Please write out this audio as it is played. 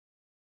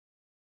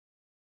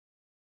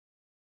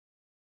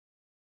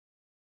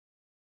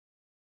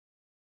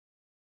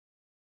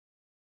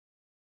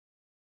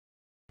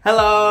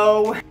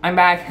Hello! I'm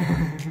back.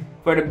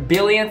 For the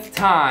billionth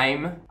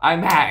time, I'm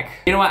back.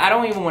 You know what, I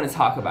don't even want to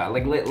talk about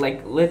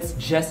it. Let's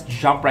just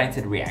jump right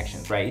into the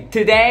reactions, right?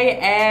 Today,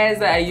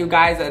 as you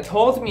guys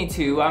told me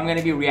to, I'm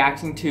gonna be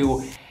reacting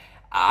to,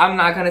 I'm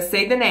not gonna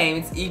say the name,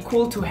 it's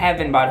Equal to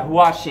Heaven by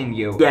Hua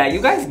Chenyu. Yeah,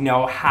 you guys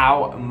know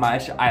how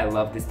much I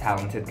love this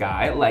talented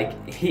guy.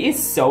 Like, he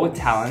is so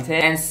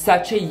talented and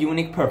such a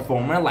unique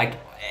performer. Like,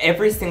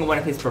 every single one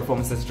of his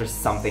performances is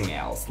just something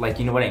else. Like,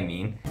 you know what I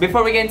mean?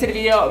 Before we get into the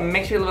video,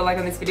 make sure to leave a like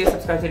on this video,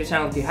 subscribe to the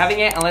channel if you're having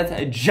it, and let's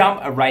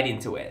jump right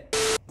into it.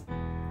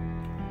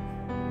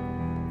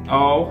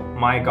 Oh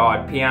my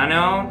god,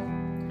 piano?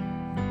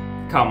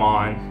 Come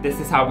on, this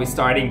is how we're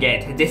starting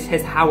it. This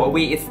is how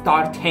we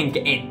starting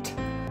it.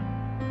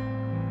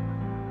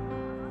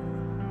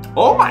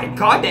 Oh my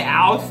god, the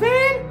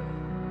outfit?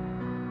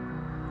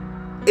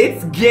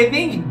 It's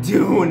giving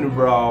Dune,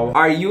 bro.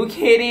 Are you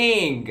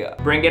kidding?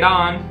 Bring it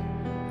on.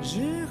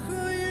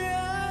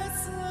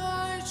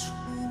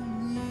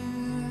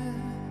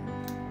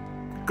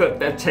 Good,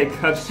 that take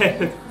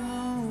it.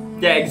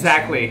 Yeah,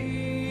 exactly.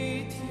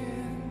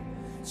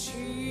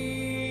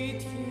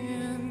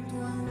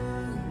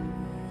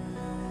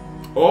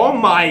 Oh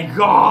my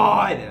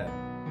god!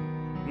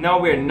 No,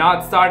 we're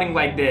not starting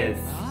like this.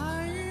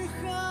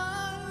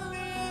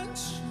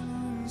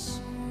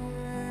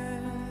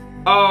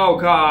 Oh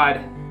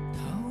god.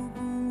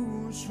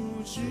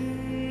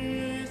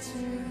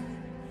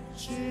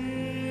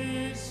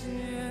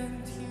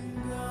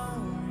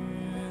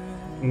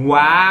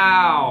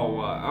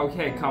 Wow.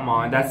 Okay, come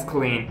on. That's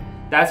clean.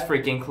 That's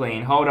freaking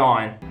clean. Hold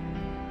on.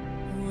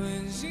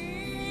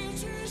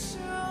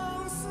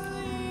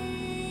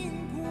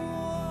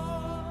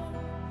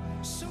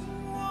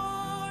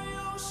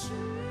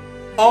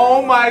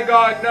 Oh my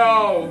god,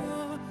 no.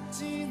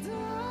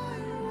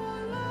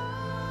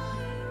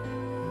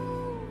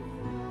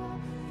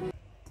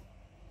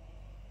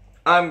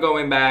 I'm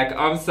going back.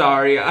 I'm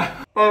sorry. I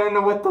don't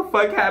know what the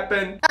fuck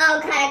happened. Oh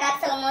god, I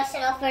got so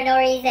emotional for no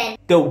reason.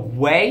 The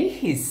way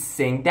he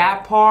sang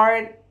that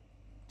part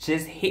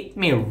just hit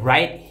me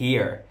right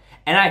here.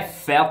 And I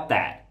felt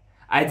that.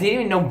 I didn't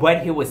even know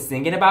what he was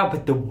singing about,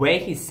 but the way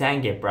he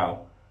sang it,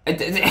 bro.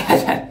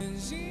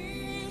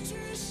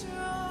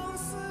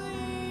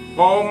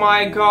 Oh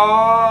my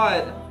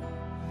god.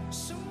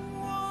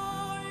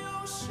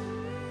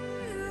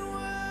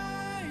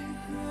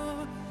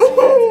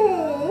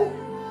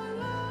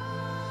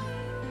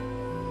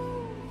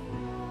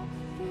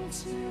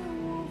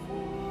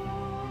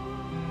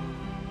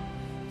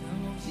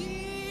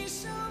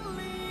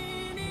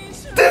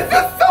 This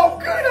is so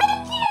good!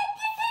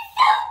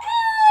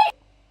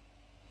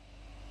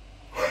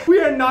 We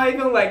are not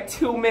even like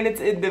 2 minutes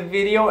in the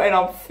video and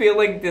I'm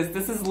feeling this.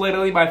 This is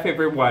literally my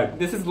favorite one.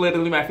 This is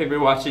literally my favorite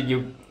watching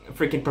you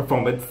freaking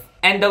performance.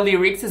 And the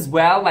lyrics as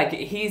well, like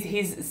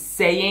he's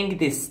saying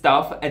this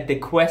stuff at the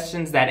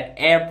questions that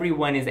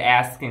everyone is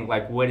asking,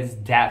 like what is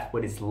death,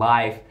 what is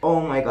life?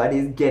 Oh my god,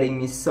 he's getting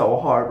me so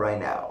hard right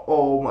now.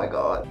 Oh my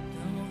god.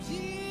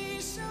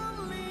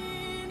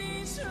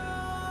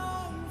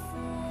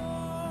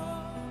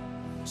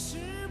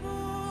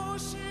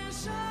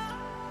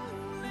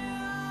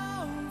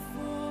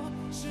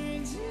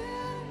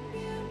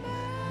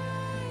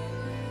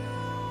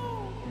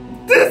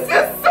 This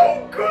is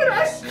so good!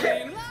 I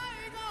can't.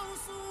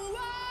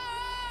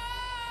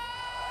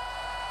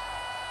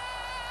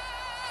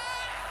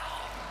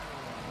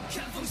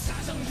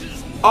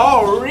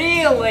 Oh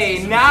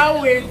really?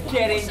 Now we're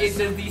getting it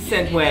the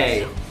decent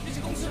way.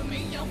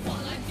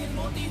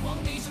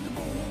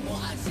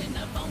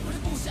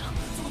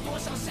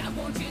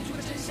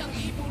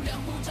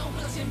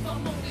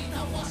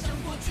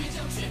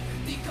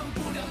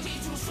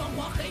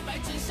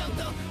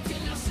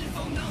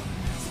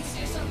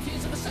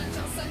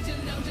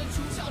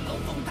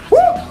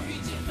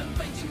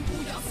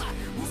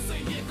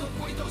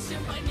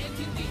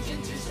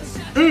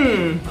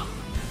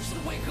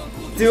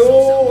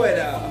 Do it.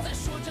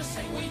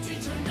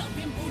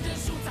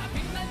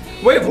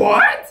 Wait,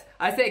 what?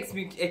 I said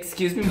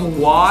excuse me,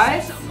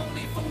 what?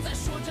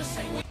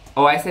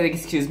 Oh, I said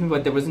excuse me,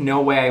 but there was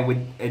no way I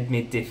would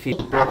admit defeat.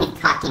 Bro, be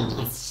talking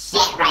his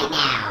shit right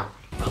now.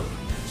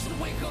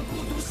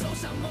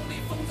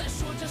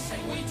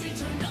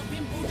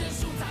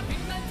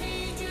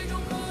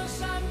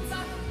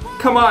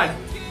 Come on.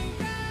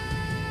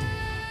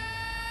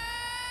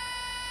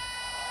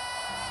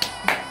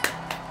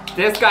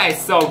 This guy is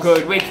so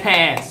good, we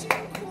can't.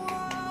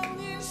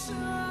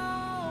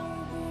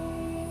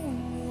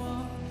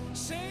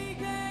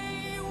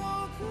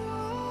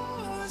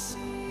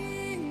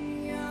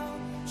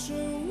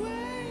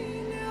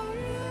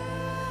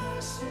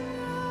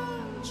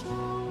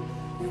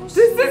 This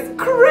is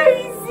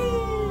crazy!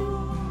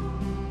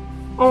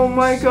 Oh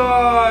my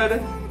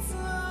god!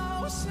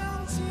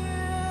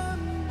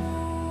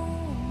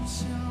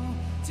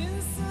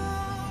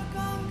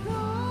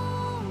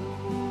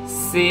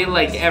 See,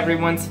 like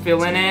everyone's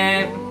feeling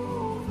it.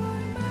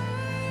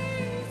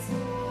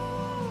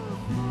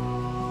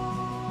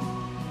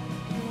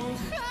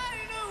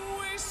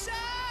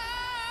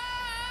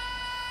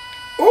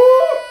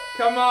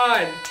 come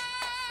on.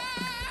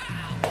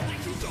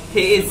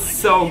 He is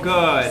so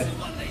good.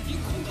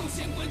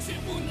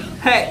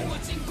 Hey.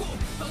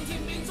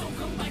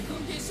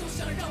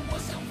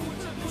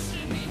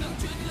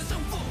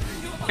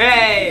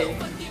 Hey.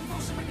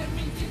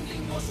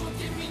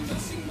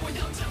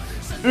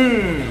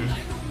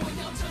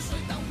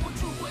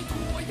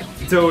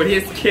 Dude,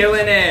 he's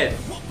killing it.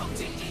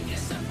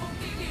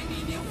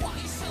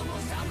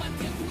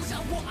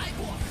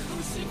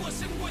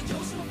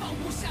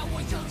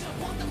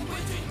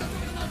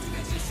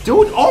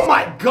 Dude, oh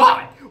my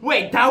god!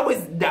 Wait, whoa.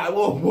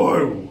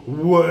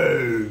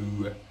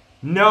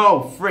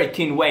 No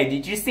freaking way.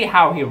 Did you see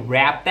how he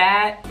rapped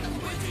that?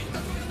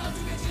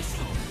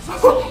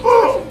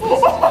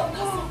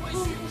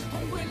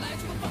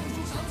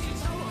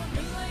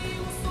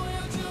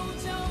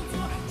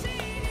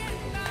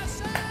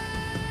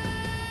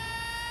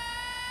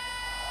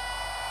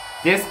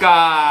 This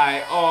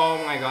guy,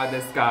 oh my god,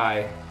 this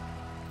guy.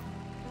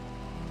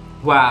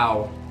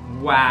 Wow.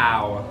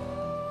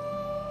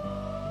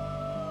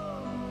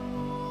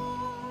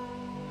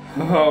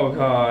 Oh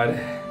god.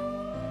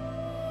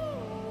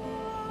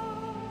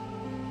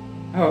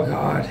 Oh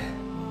god.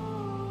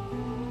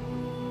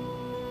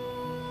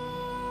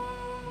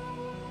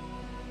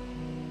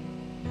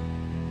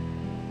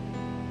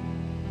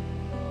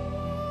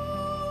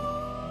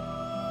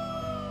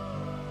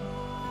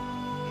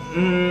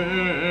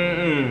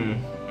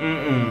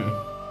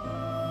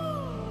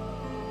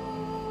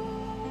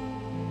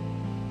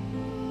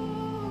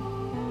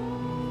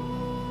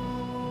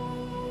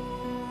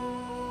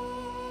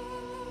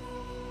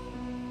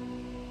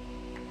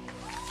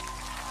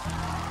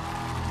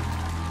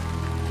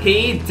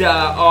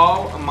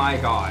 Oh my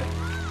god.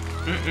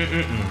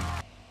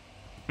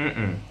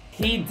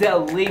 He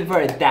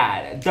delivered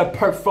that. The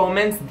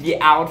performance, the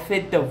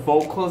outfit, the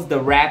vocals, the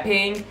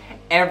rapping,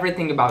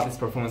 everything about this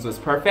performance was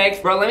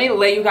perfect. Bro, let me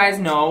let you guys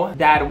know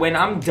that when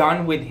I'm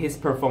done with his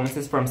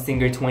performances from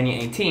Singer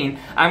 2018,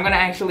 I'm gonna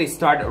actually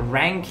start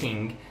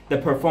ranking the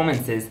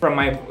performances from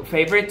my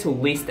favorite to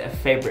least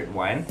favorite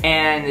one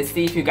and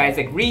see if you guys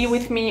agree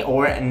with me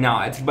or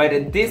not.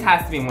 But this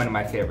has to be one of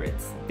my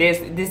favorites.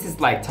 This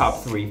is like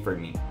top 3 for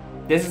me.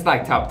 This is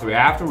like top 3.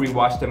 I have to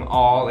rewatch them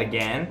all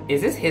again.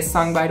 Is this his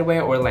song, by the way,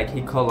 or like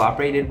he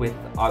collaborated with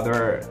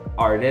other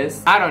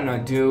artists? I don't know,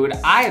 dude.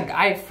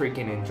 I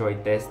freaking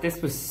enjoyed this.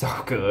 This was so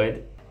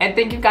good. And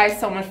thank you guys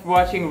so much for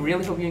watching.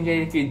 Really hope you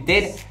enjoyed it. If you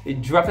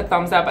did, drop a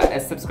thumbs up,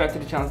 subscribe to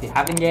the channel if you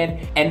haven't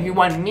yet. And if you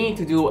want me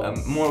to do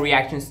more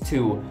reactions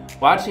to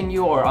Hua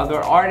Chenyu or other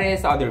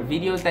artists, other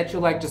videos that you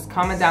like, just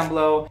comment down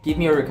below. Give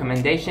me your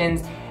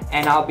recommendations.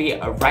 And I'll be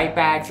right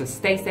back. So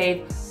stay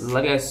safe.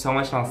 Love you guys so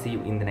much and I'll see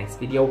you in the next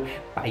video.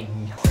 Bye.